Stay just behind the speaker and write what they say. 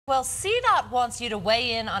Well, CDOT wants you to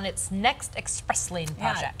weigh in on its next express lane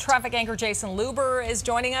project. Yeah, traffic anchor Jason Luber is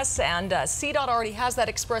joining us, and CDOT already has that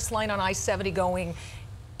express lane on I-70 going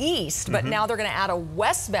east, but now they're going to add a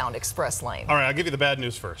westbound express lane. All right, I'll give you the bad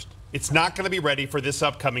news first. It's not going to be ready for this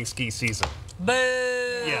upcoming ski season. Boo!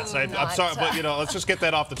 Yes, I'm sorry, but let's just get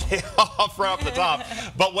that off the right off the top.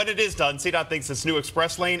 But when it is done, CDOT thinks this new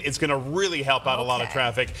express lane is going to really help out a lot of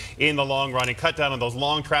traffic in the long run and cut down on those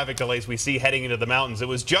long traffic delays we see heading into the mountains. It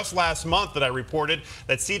was just last month that I reported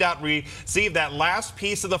that CDOT received that last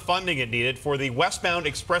piece of the funding it needed for the westbound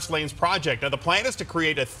express lanes project. Now, the plan is to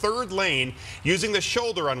create a third lane using the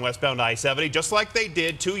shoulder on westbound I-70, just like they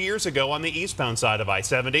did 2 years ago on the eastbound side of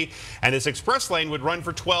I-70. And this express lane would run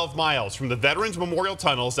for 12 miles from the Veterans Memorial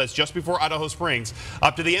Tunnels, that's just before Idaho Springs,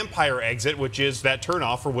 up to the Empire exit, which is that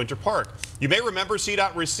turnoff for Winter Park. You may remember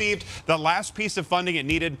CDOT received the last piece of funding it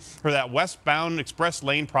needed for that westbound express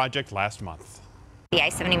lane project last month. The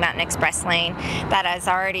I-70 Mountain Express lane that has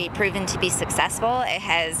already proven to be successful. It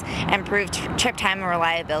has improved trip time and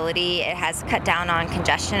reliability. It has cut down on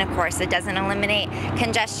congestion. Of course, it doesn't eliminate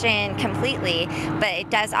congestion completely, but it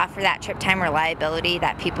does offer that trip time reliability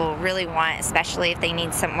that people really want, especially if they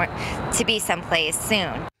need somewhere to be someplace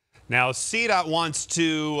soon. Now, CDOT wants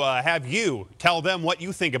to have you tell them what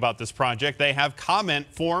you think about this project. They have comment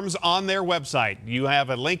forms on their website. You have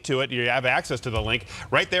a link to it. You have access to the link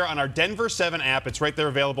right there on our Denver 7 app. It's right there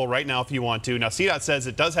available right now if you want to. Now, CDOT says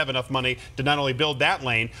it does have enough money to not only build that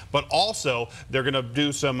lane, but also they're going to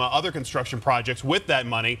do some other construction projects with that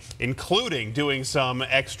money, including doing some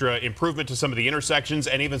extra improvement to some of the intersections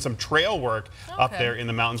and even some trail work up there in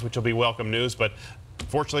the mountains, which will be welcome news. But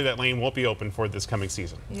fortunately, that lane won't be open for this coming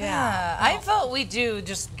season. Yeah, I vote we do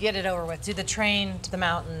just get it over with. Do the train to the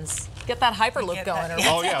mountains. Get that Hyperloop going.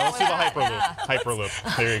 Oh, yeah, let's do the Hyperloop.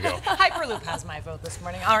 Hyperloop. There you go. Hyperloop has my vote this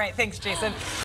morning. All right, thanks, Jason.